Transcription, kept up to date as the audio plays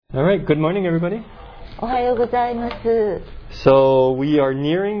All right, good morning, everybody. おはようございます。So we are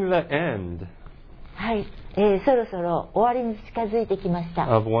nearing the end はい、そろそろ終わりに近づいてきまし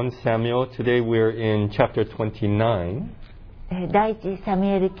た。of 1 Samuel. Today we're in chapter 29. 第一サム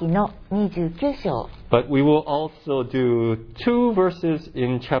エル記の29章。But we will also do 2 verses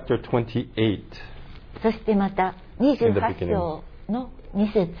in chapter 28. そしてまた28章の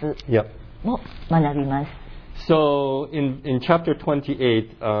2節 Yep. も学びます。So in chapter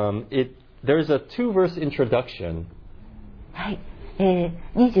 28, there's a 2-verse introduction. はい、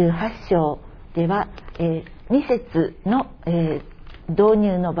28章では、2節の、導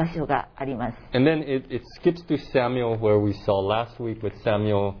入の場所があります。And then it skips to Samuel, where we saw last week with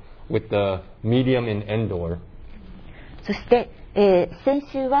Samuel with the medium in Endor. そして、先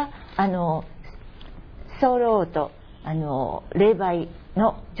週はソウル王と霊媒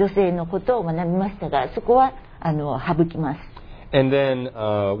の女性のことを学びましたが、そこは省きます。And then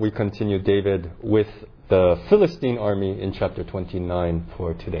we continue David with the Philistine army in chapter 29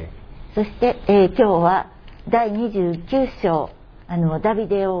 for today. そして、今日は第29章ダビ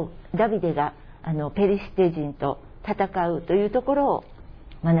デがペリシテ人と戦うというところを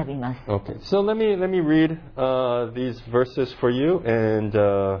学びます。Okay, so let me read these verses for you, and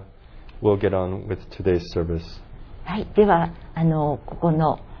we'll get on with today's service. はい、ではここ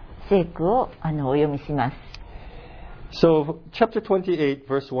の聖句をお読みします。So chapter 28,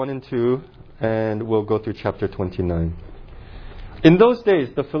 verse 1 and 2, and we'll go through chapter 29. In those days,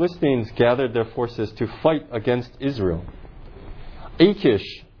 the Philistines gathered their forces to fight against Israel.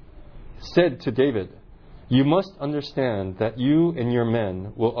 Achish said to David, "You must understand that you and your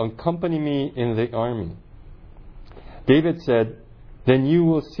men will accompany me in the army." David said, "Then you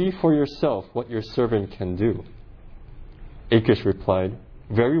will see for yourself what your servant can do." Achish replied,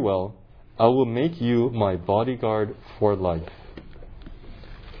 "Very well, I will make you my bodyguard for life."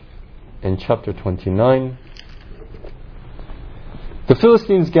 In chapter 29, the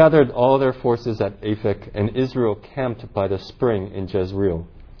Philistines gathered all their forces at Aphek, and Israel camped by the spring in Jezreel.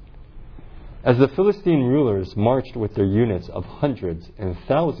 As the Philistine rulers marched with their units of hundreds and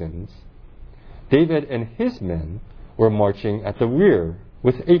thousands, David and his men were marching at the rear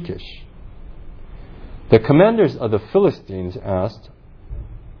with Achish. The commanders of the Philistines asked,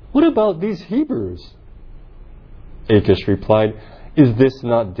 "What about these Hebrews?" Achish replied, "Is this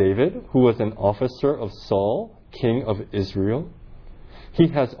not David, who was an officer of Saul, king of Israel? He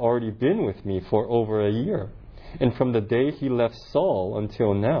has already been with me for over a year, and from the day he left Saul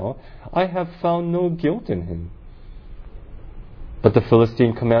until now, I have found no guilt in him." But the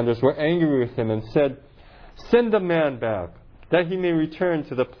Philistine commanders were angry with him and said, "Send the man back, that he may return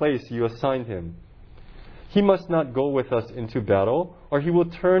to the place you assigned him. He must not go with us into battle, or he will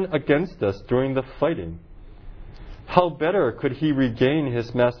turn against us during the fighting. How better could he regain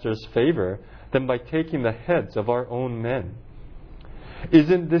his master's favor than by taking the heads of our own men?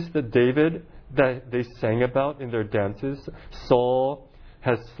 Isn't this the David that they sang about in their dances? Saul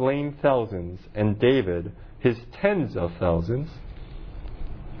has slain thousands, and David his tens of thousands."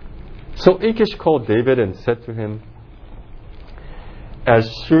 So Achish called David and said to him,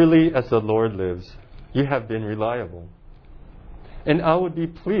 "As surely as the Lord lives, you have been reliable, and I would be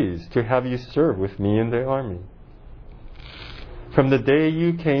pleased to have you serve with me in the army. From the day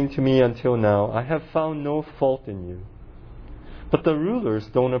you came to me until now, I have found no fault in you. But the rulers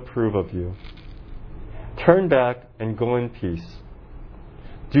don't approve of you. Turn back and go in peace.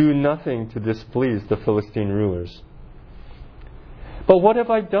 Do nothing to displease the Philistine rulers." "But what have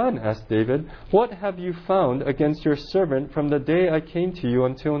I done?" asked David. "What have you found against your servant from the day I came to you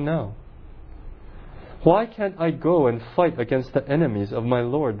until now? Why can't I go and fight against the enemies of my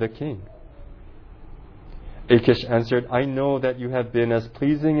lord the king?" Achish answered, "I know that you have been as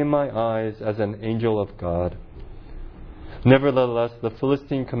pleasing in my eyes as an angel of God. Nevertheless, the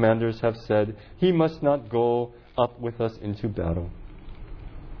Philistine commanders have said, 'He must not go up with us into battle.'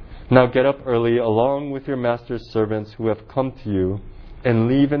 Now get up early along with your master's servants who have come to you, and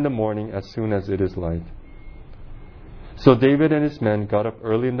leave in the morning as soon as it is light." So David and his men got up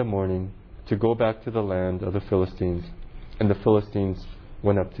early in the morning to go back to the land of the Philistines, and the Philistines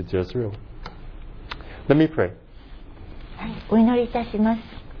went up to Jezreel. Let me pray. はい、お祈りいたします。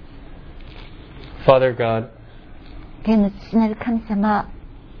 Father God, 天の父なる神様、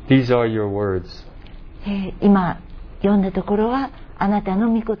 these are your words. 今読んだところはあなたの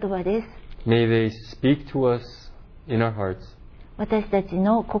御言葉です。 May they speak to us in our hearts. 私たち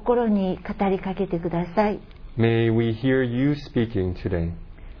の心に語りかけてください。 May we hear you speaking today.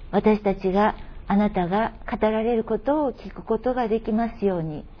 私たちがあなたが語られることを聞くことができますよう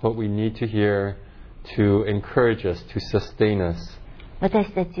に。 What we need to hear to encourage us, to sustain us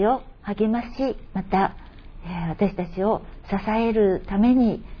私たちを励まし、また、私たちを支えるため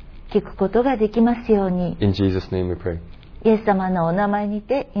に聞くことができますように。In Jesus' name we pray. イエス様のお名前に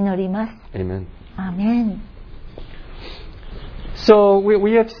て祈ります。Amen. アーメン。So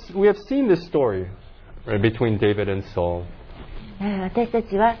we have seen this story, right, between David and Saul. 私た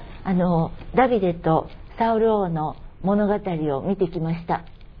ちはダビデとサウル王の物語を見てきました。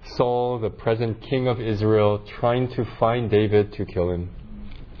Saul, the present king of Israel, trying to find David to kill him.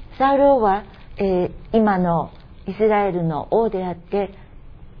 サウル王は、今のイスラエルの王であって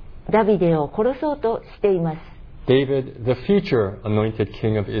ダビデを殺そうとしています。David, the future anointed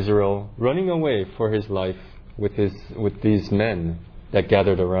king of Israel, running away for his life with these men that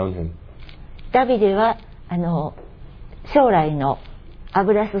gathered around him. ダビデは将来の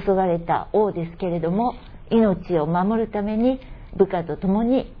油注がれた王ですけれども、命を守るために部下と共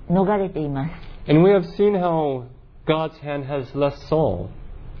に逃れています。And we have seen how God's hand has left Saul.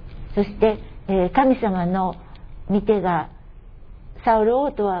 そして、神様の御手がサウル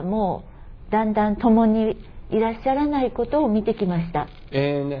王とはもうだんだん共にいらっしゃらないことを見てきました。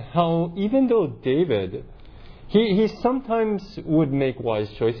And how even though David, he sometimes would make wise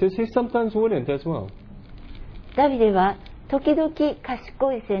choices, he sometimes wouldn't as well. ダビデは時々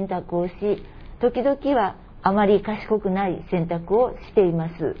賢い選択をし、時々はあまり賢くない選択をしていま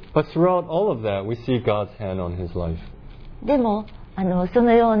す。But throughout all of that, we see God's hand on his life. でもそ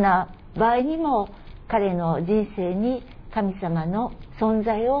のような場合にも彼の人生に神様の存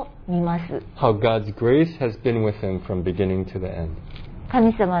在を見ます。How God's grace has been with him from beginning to the end.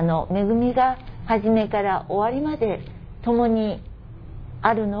 神様の恵みが初めから終わりまで共に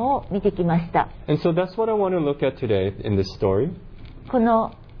あるのを見てきました。And so that's what I want to look at today in this story. こ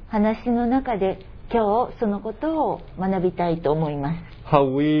の話の中で今日そのことを学びたいと思います。How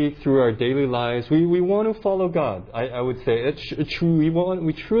we, through our daily lives, we want to follow God. I would say we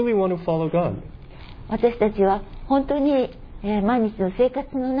truly want to follow God. 私たちは本当に毎日の生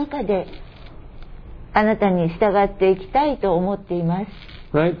活の中であなたに従っていきたいと思っています。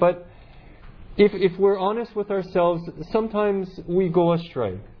Right? But if we're honest with ourselves, sometimes we go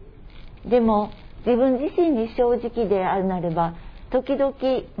astray. でも自分自身に正直であるなれば時々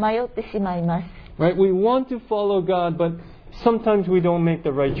迷ってしまいます。Right? We want to follow God, but sometimes we don't make the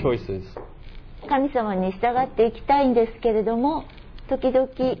right choices. 神様に従っていきたいんですけれども、時々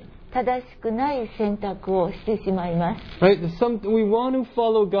正しくない選択をしてしまいます。Right? We want to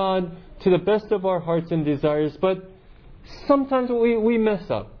follow God to the best of our hearts and desires, but sometimes we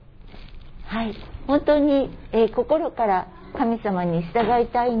mess up. はい、本当に、心から神様に従い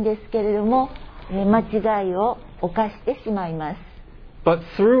たいんですけれども、間違いを犯してしまいます。But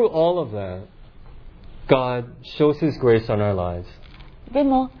through all of that, God shows His grace on our lives. で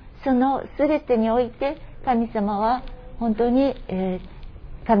もその全てにおいて神様は本当に、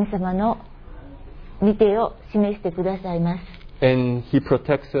神様の御手を示してくださいます。And He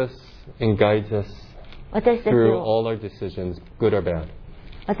protects us and guides us 私たち through を all our decisions, good or bad.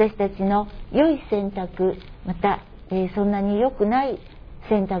 私たちの良い選択また、そんなに良くない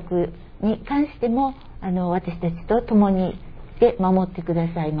選択に関しても私たちと共にで守ってくだ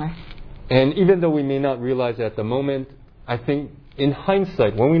さいます。And even though we may not realize it at the moment, I think in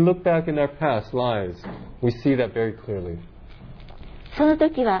hindsight, when we look back in our past lives, we see that very clearly. その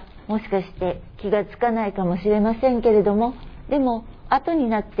時はもしかして気がつかないかもしれませんけれども、でも後に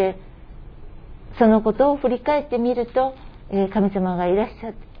なってそのことを振り返ってみると、神様がいらっし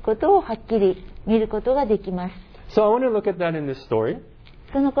ゃることをはっきり見ることができます。So I want to look at that in this story.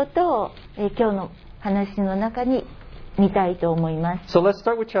 そのことを、今日の話の中に見たいと思います。So let's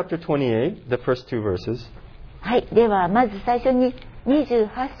start with chapter 28, the first two verses. はい、ではまず最初に28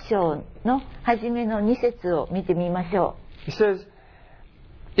章の初めの2節を見てみましょう。He says,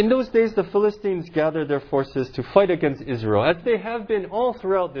 In those days the Philistines gathered their forces to fight against Israel, as they have been all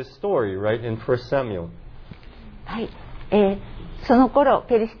throughout this story, right, in 1 Samuel. はい、その頃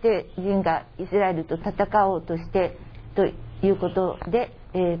ペリシテ人がイスラエルと戦おうとしてということで、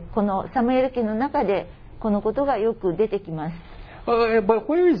このサムエル記の中でこのことがよく出てきます。But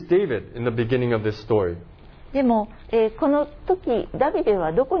where is David in the beginning of this story? でも、この時ダビデ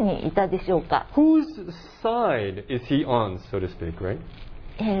はどこにいたでしょうか。 Whose side is he on, so to speak, right?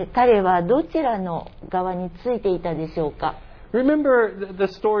 彼はどちらの側についていたでしょうか。 Remember the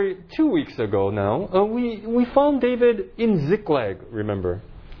story 2 weeks ago now. We found David in Ziklag, remember?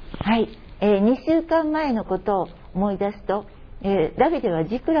 はい、2週間前のことを思い出すと、ダビデは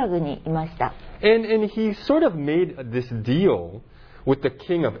ジクラグにいました。And he sort of made this deal with the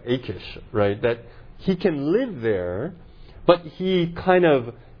king of Achish, right? That he can live there, but he kind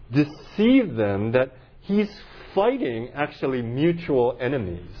of deceived them that he's fighting actually mutual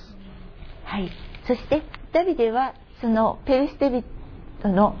enemies. はい。そしてダビデはそのペリシテ人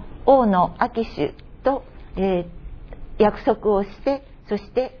の王のアキシュと、約束をして、そし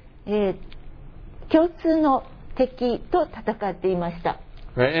て、共通の敵と戦っていました。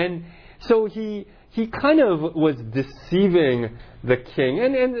Right? And so he kind of was deceiving the king,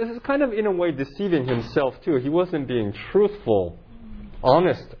 and kind of in a way deceiving himself too. He wasn't being truthful,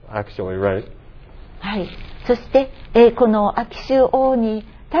 honest actually, right? はい。そして、このアキシュ王に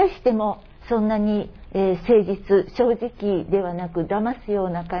対してもそんなに、誠実、正直ではなく騙すよう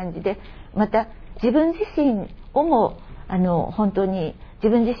な感じで、また自分自身をも本当に自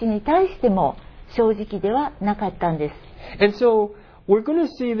分自身に対しても正直ではなかったんです。And so we're going to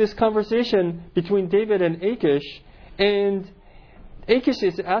see this conversation between David and Achish, and Achish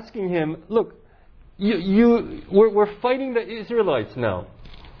is asking him, "Look, we're fighting the Israelites now."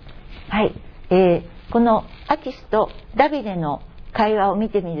 はい、このアキシとダビデの会話を見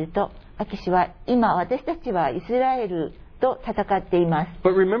てみると、アキシは今私たちはイスラエルと戦っています。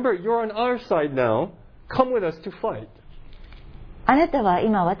But remember, you're on our side now. Come with us to fight. あなたは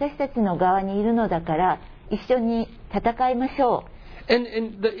今私たちの側にいるのだから一緒に戦いましょう。And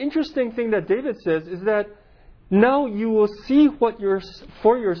the interesting thing that David says is that now you will see for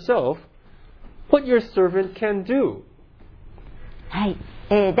yourself what your servant can do. はい、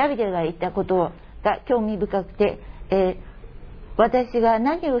ダビデが言ったことが興味深くて、私が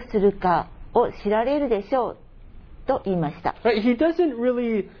何をするかを知られるでしょうと言いました。Right? He doesn't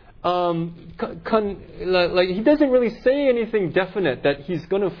really he doesn't really say anything definite that he's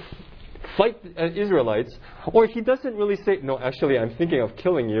going to fight Israelites, or he doesn't really say, no, actually I'm thinking of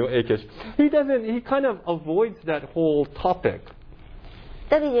killing you, Achish. He kind of avoids that whole topic.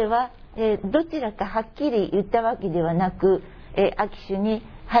 ダビデは、どちらかはっきり言ったわけではなく、アキシュに、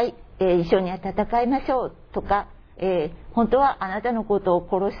はい、一緒に戦いましょうとか、本当はあなたのことを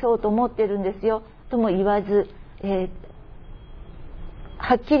殺そうと思ってるんですよとも言わず、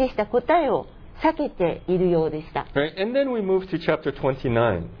はっきりした答えを避けているようでした。Right? And then we move to chapter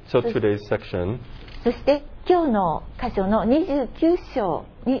 29, so today's section. そして今日の箇所の29章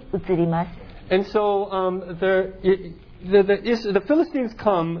に移ります。And so the Philistines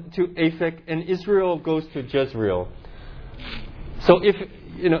come to Aphek, and Israel goes to Jezreel. So if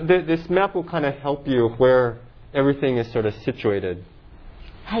this map will kind of help you where everything is sort of situated.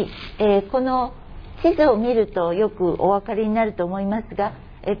 はい、この地図を見るとよくお分かりになると思いますが、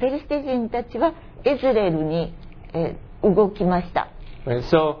ペリシテ人たちはエズレルに、動きました。Right,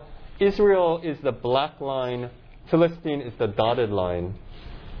 so Israel is the black line, Philistine is the dotted line.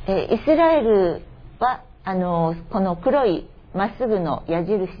 イスラエルはこの黒いまっすぐの矢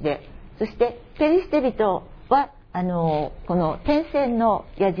印で、そしてペリシテ人はこの点線の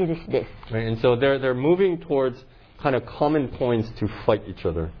矢印です。Right, and so they're moving towards kind of common points to fight each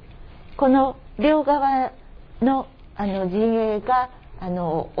other. この両側の陣営が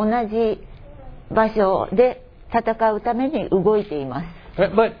同じ場所で戦うために動いています。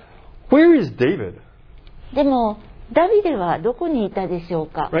Right, but where is David? でもダビデはどこにいたでしょう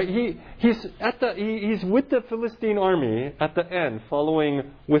か。Right, he's with the Philistine army at the end, following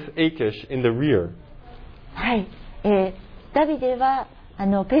with Achish in the rear. はい、ダビデは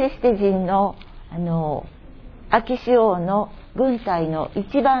ペリシテ人のアキシ王の軍隊の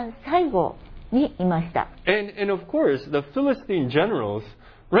一番最後にいました。And of course, the Philistine generals,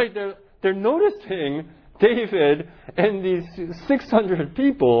 right, they're noticing David and these 600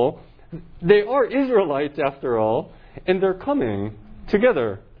 people, they are Israelites after all, and they're coming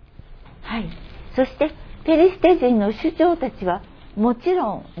together. はい。そしてペリシテ人の首長たちはもち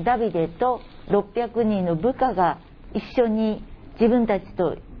ろんダビデと600人の部下が一緒に自分たち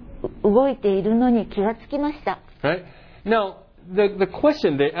と動いているのに気がつきました。Right? Now, the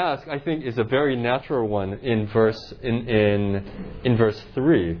question they ask, I think, is a very natural one in verse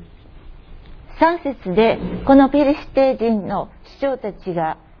 3. 3節でこのペリシテ人の首長たち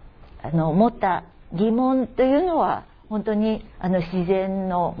が持った疑問というのは本当に自然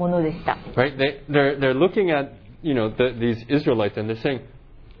のものでした。Right? They're looking at these Israelites and they're saying,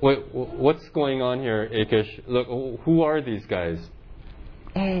 what's going on here, Achish? Look, who are these guys?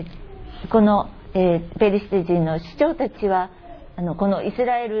 この、ペリシテ人の首長たちはこのイス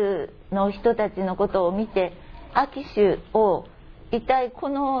ラエルの人たちのことを見て、アキシュを一体こ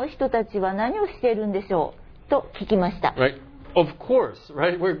の人たちは何をしているんでしょうと聞きました。Right? Of course,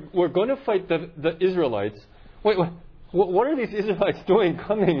 right? We're going to fight the Israelites. Wait, what are these Israelites doing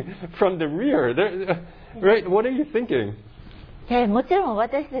coming from the rear? Right? What are you thinking? もちろん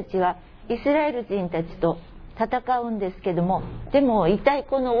私たちはイスラエル人たちと戦うんですけども、でも一体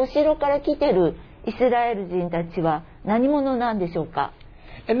この後ろから来てるイスラエル人たちは何者なんでしょうか。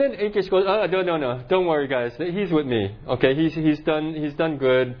 And then Achish goes, no, don't worry, guys. He's with me. Okay, he's done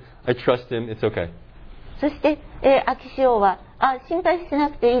good. I trust him. It's okay. そして、アキシ王は心配し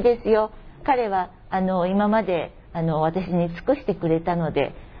なくていいですよ。彼は今まで私に尽くしてくれたの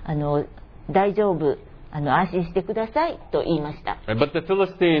で大丈夫、安心してくださいと言いました。Right, but the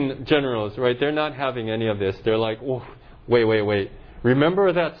Philistine generals, right? They're not having any of this. They're like, oh, wait.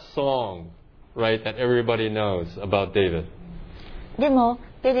 Remember that song, right? That everybody knows about David. でも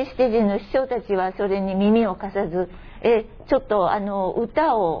ペリシテ人の首長たちはそれに耳を貸さず、ちょっと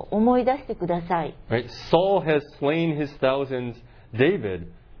歌を思い出してください。Right? Saul has slain his thousands.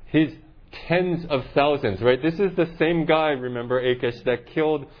 David, his tens of thousands. Right? This is the same guy, remember, Achish, that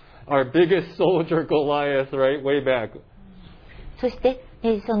killed our biggest soldier Goliath, right? Way back. そして、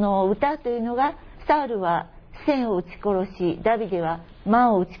その歌というのが、サウルは千を撃ち殺し、ダビデは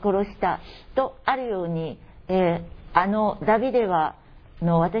万を撃ち殺したとあるように、ダビデは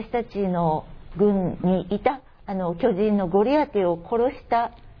私たちの軍にいた巨人のゴリアテを殺し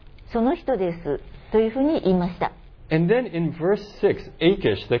たその人ですというふうに言いました。And then in verse 6,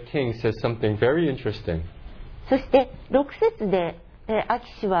 Achish, the king, says something very interesting. そして6節でアキ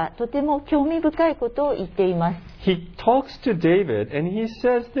シはとても興味深いことを言っています。He talks to David and he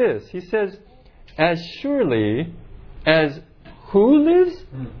says this. He says, as surely as who lives?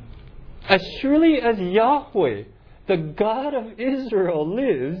 As surely as Yahweh, the God of Israel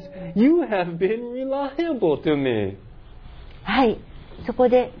lives, you have been reliable to me. はい、そこ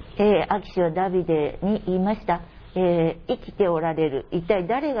で、アキシはダビデに言いました。生きておられる。一体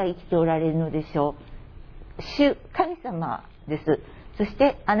誰が生きておられるのでしょう。主神様です。そし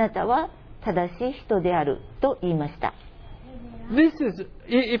てあなたは正しい人であると言いました。This is,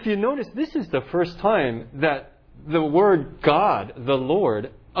 if you notice, this is the first time that the word God, the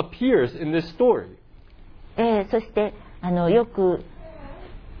Lord, appears in this story. そしてよく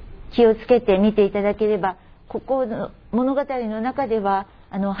気をつけて見ていただければ、ここの物語の中では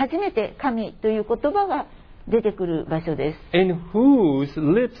初めて神という言葉が出てくる場所です。And whose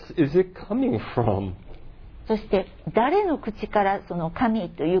lips is it coming from? そして誰の口からその神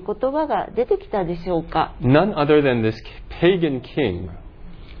という言葉が出てきたでしょうか。 None other than this pagan king.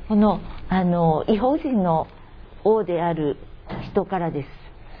 この異邦人の王である人からです。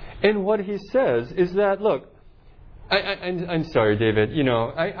And what he says is that, look, I'm sorry, David,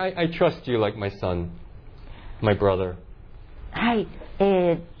 I trust you like my son, my brother. はい、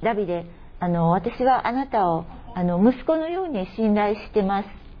ダビデ、私はあなたを息子のように信頼してます。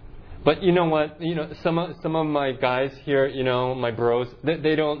But you know what? Some of my guys here, my bros,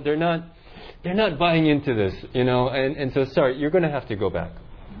 they're not buying into this, and so sorry, you're going to have to go back.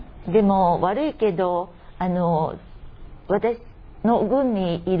 でも悪いけど私の軍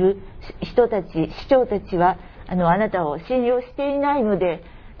にいる人たち、首長たちはあなたを信用していないので、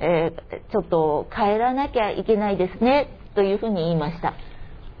ちょっと帰らなきゃいけないですねというふうに言いました。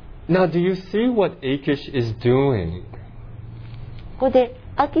Now, do you see what Achish is doing? ここで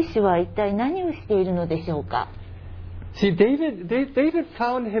アキシは一体何をしているのでしょうか。 See, David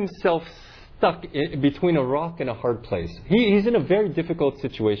found himself stuck between a rock and a hard place. He's in a very difficult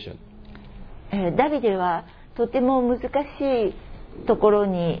situation. ダビデはとても難しいところ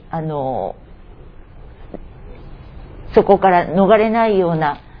にそこから逃れないよう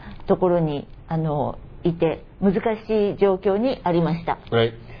なところにいて難しい状況にありました。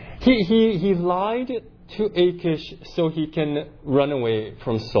 Right? He lied to Achish so he can run away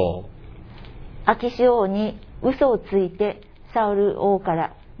from Saul. アキシ王に嘘をついてサウル王か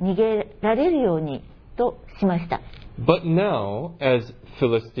ら逃げられるようにとしました。 But now, as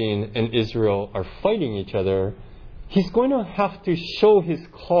Philistine and Israel are fighting each other, he's going to have to show his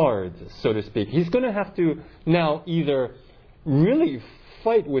cards, so to speak. He's going to have to now either really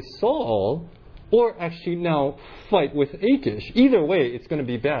fight with Saul or actually now fight with Achish. Either way, it's going to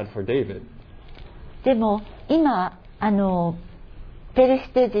be bad for David. でも今ペリシ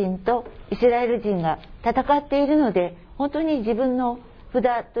テ人とイスラエル人が戦っているので、本当に自分の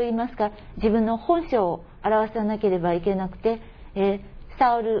札といいますか自分の本性を表さなければいけなくて、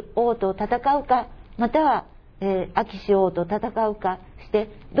サウル王と戦うかまたは、アキシ王と戦うかして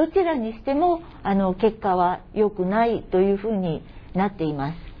どちらにしても結果は良くないというふうになってい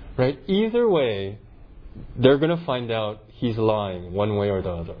ます。 Right? Either way, they're going to find out he's lying one way or the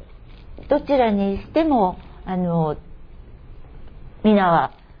other. どちらにしても皆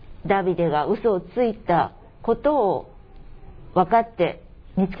はダビデが嘘をついたことを分かって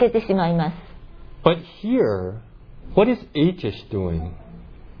見つけてしまいます。 But here, what is Achish doing?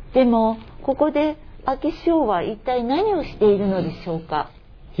 でもここでアキシ王は一体何をしているのでしょうか。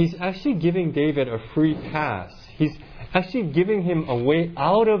he's actually giving David a free pass. He's actually giving him a way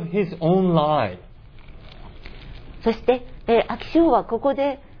out of his own lie. そして、アキショーはここ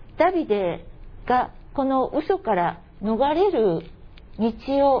でダビデがこの嘘から逃れる道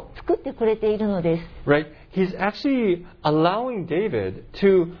を作ってくれているのです。Right? He's actually allowing David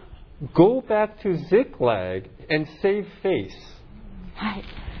to go back to Ziklag and save face. はい。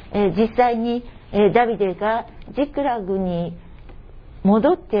実際に、ダビデがジクラグに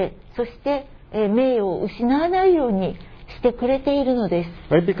戻って、そして、名誉を失わないようにしてくれているのです。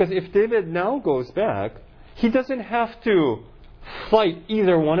Right? Because if David now goes back, he doesn't have to fight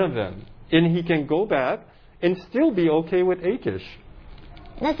either one of them. And he can go back and still be okay with Achish.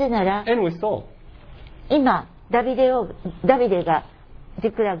 なぜなら、And with Saul. 今、ダビデが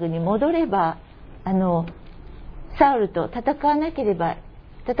ジクラグに戻れば、サウルと戦わな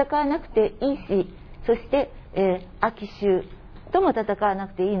くていいし、そして、アキシュとも戦わな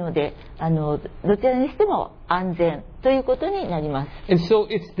くていいので、どちらにしても安全ということになります。And so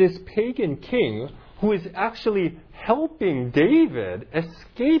it's this pagan king who is actually helping David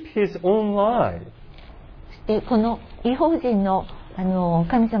escape his own lie. でこの異邦人の、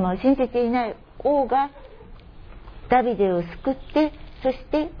神様を信じていない王がダビデを救って、そし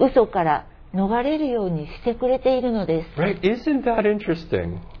て嘘から逃れるようにしてくれているのです。Right? Isn't that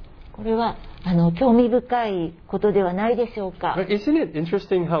interesting? これは興味深いことではないでしょうか。Right? Isn't it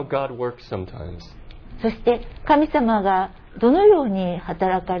interesting how God works sometimes? そして神様がどのように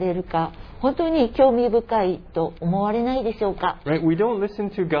働かれるか、本当に興味深いと思われないでしょうか。Right? We don't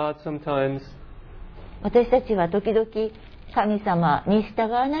listen to God sometimes. 私たちは時々神様に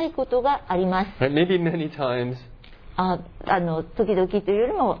従わないことがあります。Right? Maybe many times. 時々というよ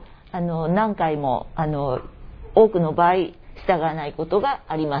りも何回も多くの場合従わないことが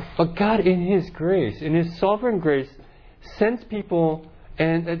あります。But God, in His grace, in His sovereign grace, sends people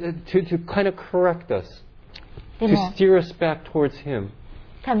and to kind of correct us, to steer us back towards Him.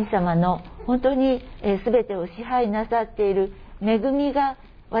 神様の本当に全てを支配なさっている恵みが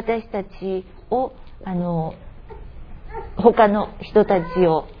私たちを他の人たち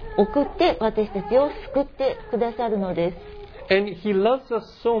を送って私たちを救ってくださるのです。And He loves us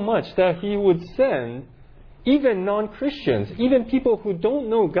so much that He would send even non-Christians, even people who don't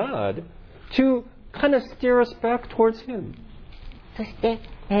know God, to kind of steer us back towards Him. そして、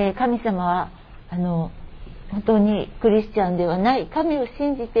神様は本当にクリスチャンではない、神を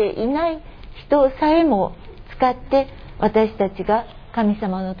信じていない人さえも使って私たちが神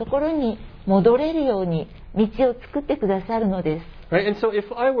様のところに戻れるように道を作ってくださるのです。Right? And so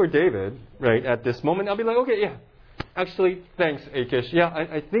if I were David, right, at this moment, I'll be like, okay, yeah, actually, thanks, Achish. Yeah,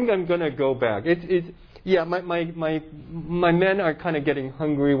 I think I'm going to go back. Yeah, my men are kind of getting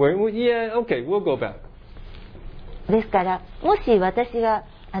hungry. Yeah, okay, we'll go back. ですから、もし私が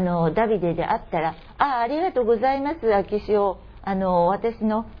ダビデであったら、ありがとうございます、アキシオ。私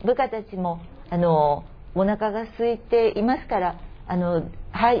の部下たちもお腹が空いていますから、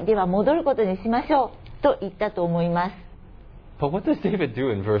はい、では戻ることにしましょうと言ったと思います。But what does David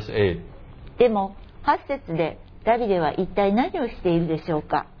do in verse 8? でも8節でダビデは一体何をしているでしょう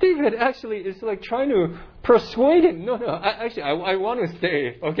か。 David actually is like trying to persuade him. No, I want to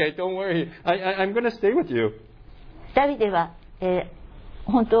stay. Okay, don't worry. I'm going to stay with you. ダビデは、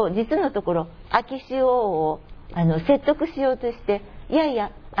本当実のところアキシオを説得しようとして、いやい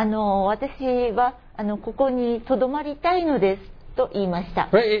や私はここにとどまりたいのですと言いました。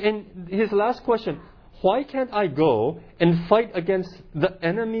 Right? And his last question, why can't I go and fight against the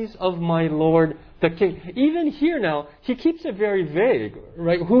enemies of my Lord the king? Even here now, he keeps it very vague,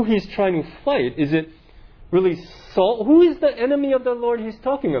 right? Who he's trying to fight. Is it really Saul? Who is the enemy of the Lord he's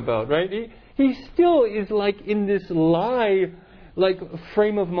talking about, right? He still is like in this lie, like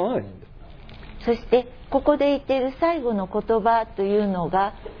frame of mind. そしてここで言っている最後の言葉というの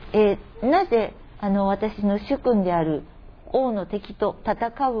が、なぜ私の主君である王の敵と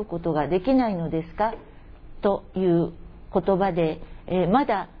戦うことができないのですかという言葉で、ま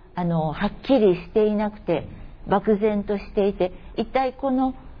だはっきりしていなくて漠然としていて、一体こ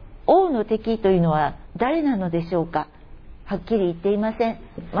の王の敵というのは誰なのでしょうか。はっきり言っていません。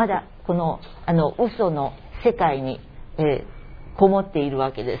まだこの嘘の世界に、こもっている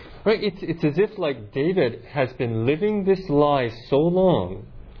わけです。Right? It's as if like David has been living this lie so long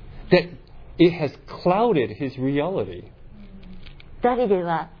that it has clouded his reality. ダビデ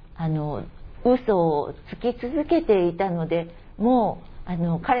は嘘をつき続けていたので、も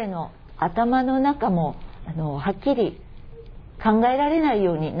う彼の頭の中もはっきり考えられない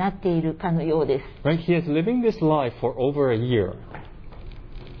ようになっているかのようです。Right? He is living this lie for over a year.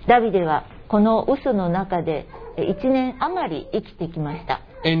 ダビデはこの嘘の中で1年余り生きてきました。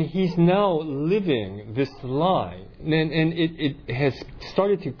And he's now living this lie. And it has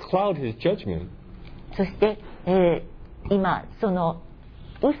started to cloud his judgment. そして、今その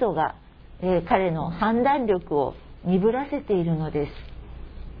嘘が、彼の判断力を鈍らせているのです。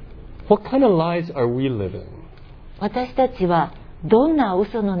What kind of lies are we living? 私たちはどんな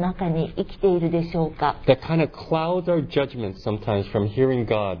嘘の中に生きているでしょうか。 That kind of clouds our judgment sometimes from hearing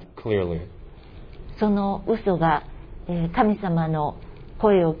God clearly. その嘘が、神様の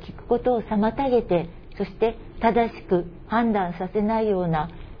声を聞くことを妨げて、そして正しく判断させないような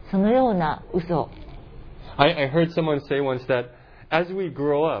そのような嘘。I heard someone say once that as we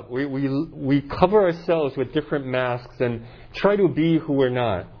grow up, we cover ourselves with different masks and try to be who we're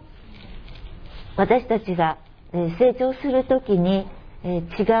not. 私たちが成長するときに違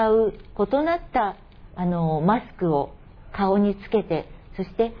う異なったマスクを顔につけて、そし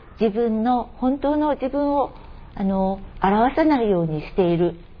て本当の自分を表さないようにしてい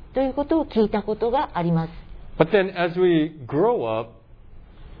るということを聞いたことがあります。But then as we grow up,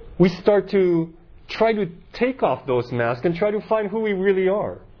 we start to try to take off those masks and try to find who we really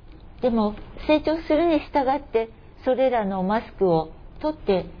are. でも成長するに従ってそれらのマスクを取っ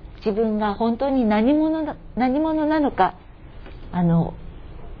て自分が本当に何者なのか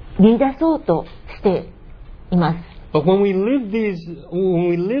見出そうとしています。But when we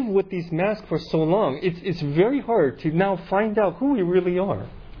live with these masks for so long, it's very hard to now find out who we really are.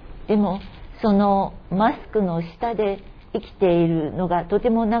 でもそのマスクの下で生きているのがとて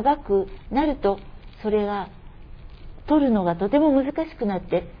も長くなると、それが取るのがとても難しくなっ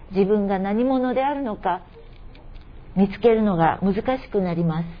て、自分が何者であるのか見つけるのが難しくなり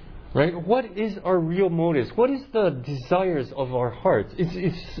ます。Right? What is our real motives? What is the desires of our hearts?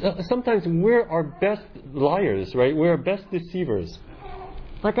 Sometimes we're our best liars, right? We're our best deceivers.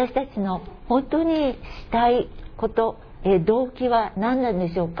 私たちの本当にしたいこと、動機は何なん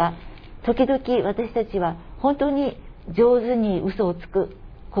でしょうか。時々私たちは本当に上手に嘘をつく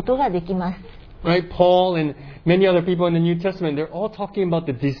ことができます。Right? Paul and many other people in the New Testament, they're all talking about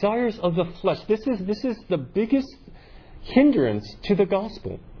the desires of the flesh. This is the biggest hindrance to the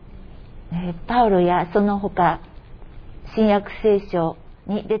gospel. パウロやその他新約聖書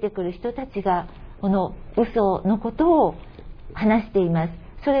に出てくる人たちがこの嘘のことを話しています。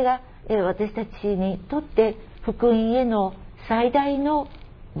それが私たちにとって福音への最大の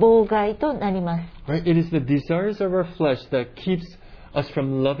妨害となります。Right? It is the desires of our flesh that keeps us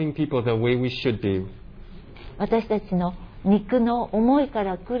from loving people the way we should be. 私たちの肉の思いか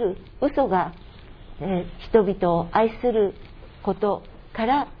ら来る嘘が、人々を愛することか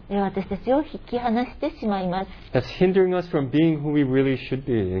ら私たちを引き離してしまいます。That's hindering us from being who we really should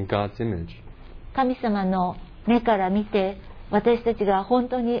be in God's image. 神様の目から見て私たちが本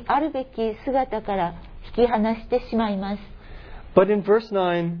当にあるべき姿から引き離してしまいます。But in verse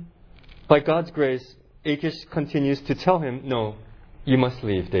 9, by God's grace, Achish continues to tell him, no, you must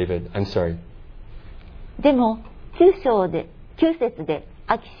leave, David. I'm sorry. でも9節で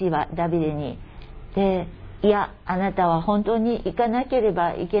アキシはダビデにいや、あなたは本当に行かなけれ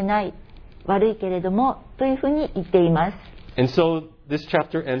ばいけない、悪いけれどもというふうに言っています。And so this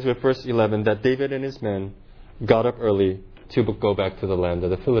chapter ends with verse 11 that David and his men got up early to go back to the land of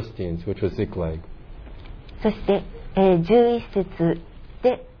the Philistines, which was Ziklag. そして、11節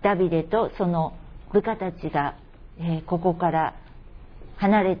でダビデとその部下たちが、ここから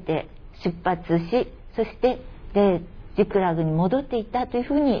離れて出発し、そしてジクラグに戻っていったという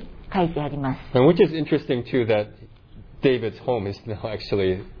ふうに書いてあります。And which is interesting too that David's home is now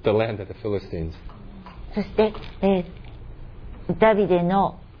actually the land of the Philistines. そして、ダビデ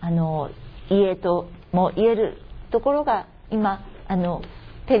の家とも言えるところが今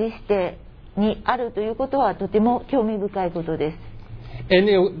ペリシテにあるということはとても興味深いことです。And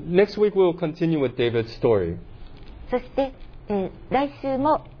next week we'll continue with David's story. そして、来週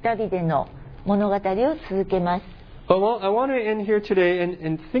もダビデの物語を続けます。But I want to end here today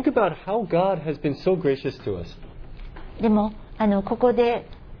and think about how God has been so gracious to us. でもここで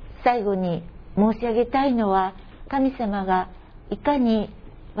最後に申し上げたいのは、神様がいかに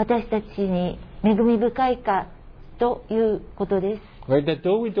私たちに恵み深いかということです。Right? That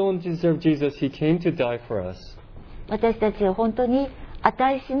though we don't deserve Jesus, He came to die for us. 私たちは本当に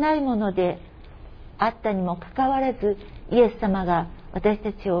値しないものであったにもかかわらず、イエス様が私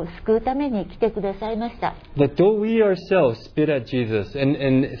たちを救うために来てくださいました。That though we ourselves spit at Jesus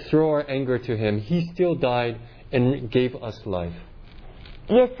and throw our anger to Him, He still died and gave us life.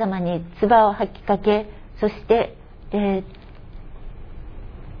 イエス様に唾を吐きかけ、そして、イ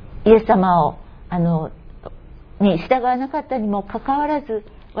エス様をに従わなかったにもかかわらず、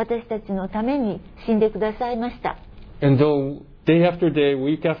私たちのために死んでくださいました。And though day after day,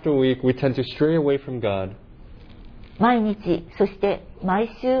 week after week, we tend to stray away from God. 毎日、そして毎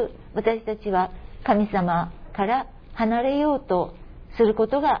週、私たちは神様から離れようとするこ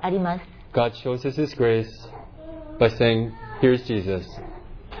とがあります。God shows us His grace by saying, "Here's Jesus.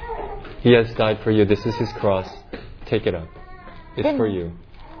 He has died for you. This is His cross. Take it up. It's for you."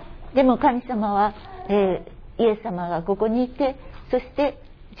 でも神様は、イエス様がここにいて、そして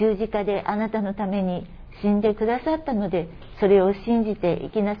十字架であなたのために死んでくださったので、それを信じてい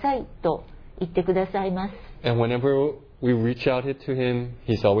きなさいと言ってくださいます。And whenever we reach out to Him,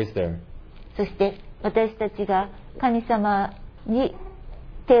 He's always there. そして私たちが神様に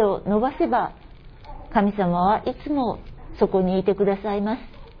手を伸ばせば、神様はいつもそこにいてくださいます。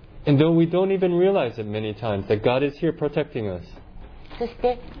And though we don't even realize it many times that God is here protecting us, そし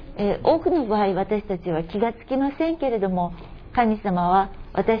て、多くの場合私たちは気がつきませんけれども、神様は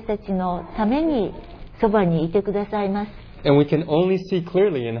私たちのためにそばにいてくださいます。and we can only see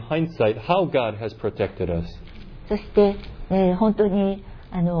clearly in hindsight how God has protected us. そして、本当に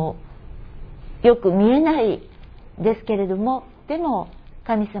よく見えないですけれども、でも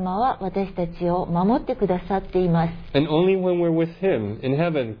神様は私たちを守ってくださっています。And only when we're with Him in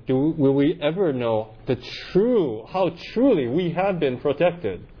heaven will we ever know how truly we have been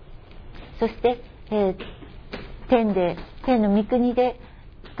protected. そして、天の御国で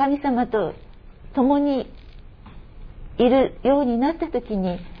神様と共にいるようになった時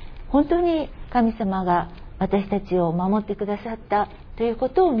に、本当に神様が私たちを守ってくださったというこ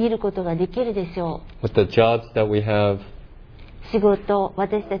とを見ることができるでしょう。 With the jobs that we have, 仕事、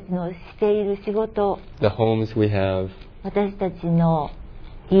私たちのしている仕事、 the homes we have, 私たちの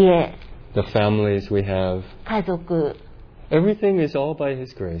家、 the families we have, 家族、 everything is all by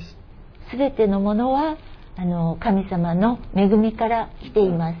His grace. すべてのものは神様の恵みから来てい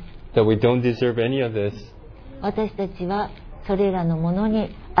ます。 That we don't deserve any of this, 私たちはそれらのもの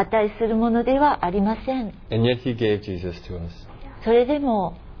に値するものではありません。 and yet He gave Jesus to us. それで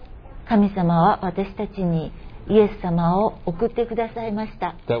も神様は私たちにイエス様を送ってくださいまし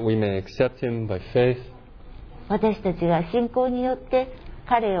た。 That we may accept Him by faith, 私たちが信仰によって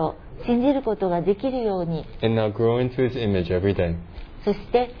彼を信じることができるように、 and now grow into His image every day. そし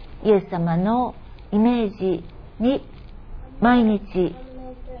てイエス様のイメージに毎日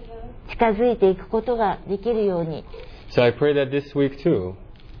近づいていくことができるように。 So I pray that this week too,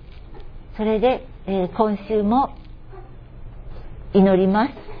 それで、今週も祈りま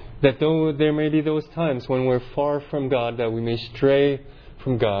す。 that though there may be those times when we're far from God, that we may stray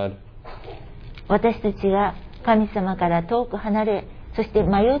from God, 私たちが神様から遠く離れ、そして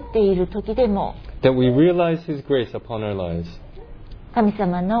迷っている時でも、 that we realize His grace upon our lives, 神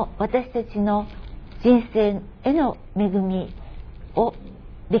様の私たちの人生への恵みを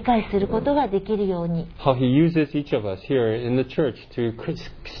理解することができるように、 how He uses each of us here in the church to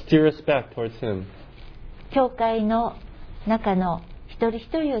steer us back towards Him. 教会の中の一人一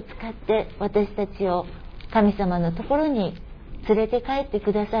人を使って私たちを神様のところに連れて帰って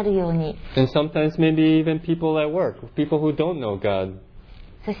くださるように、 And sometimes maybe even people at work, people who don't know God,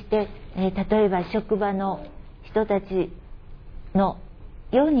 そして、例えば職場の人たちの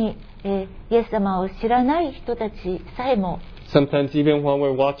ように、イエス様を知らない人たちさえも、 sometimes even while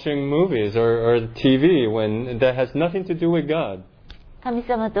we're watching movies or TV when that has nothing to do with God, 神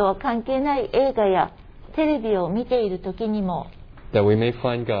様とは関係ない映画やテレビを見ている時にも、 that we may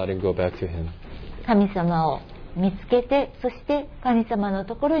find God and go back to Him. 神様を見つけて、そして神様の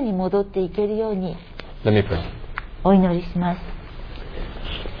ところに戻っていけるように Let me pray. お祈りします。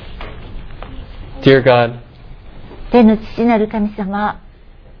 Dear God, 天の父なる神様、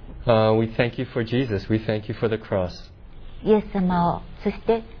 we thank You for Jesus. We thank You for the cross. イエス様を、そし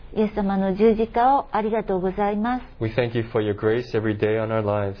てイエス様の十字架をありがとうございます。 We thank You for Your grace every day on our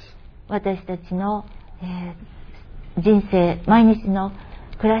lives. 私たちの、人生、毎日の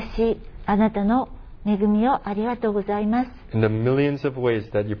暮らし、あなたの恵みをありがとうございます。 In the millions of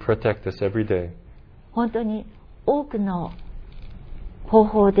ways that You protect us every day. 本当に多くの方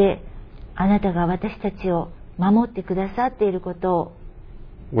法であなたが私たちを守ってくださっていることを、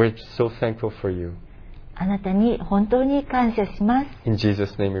 We're so thankful for You. あなたに本当に感謝します。 In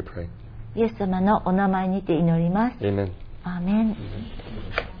Jesus' name we pray. イエス様のお名前にて祈ります。 Amen. アーメン。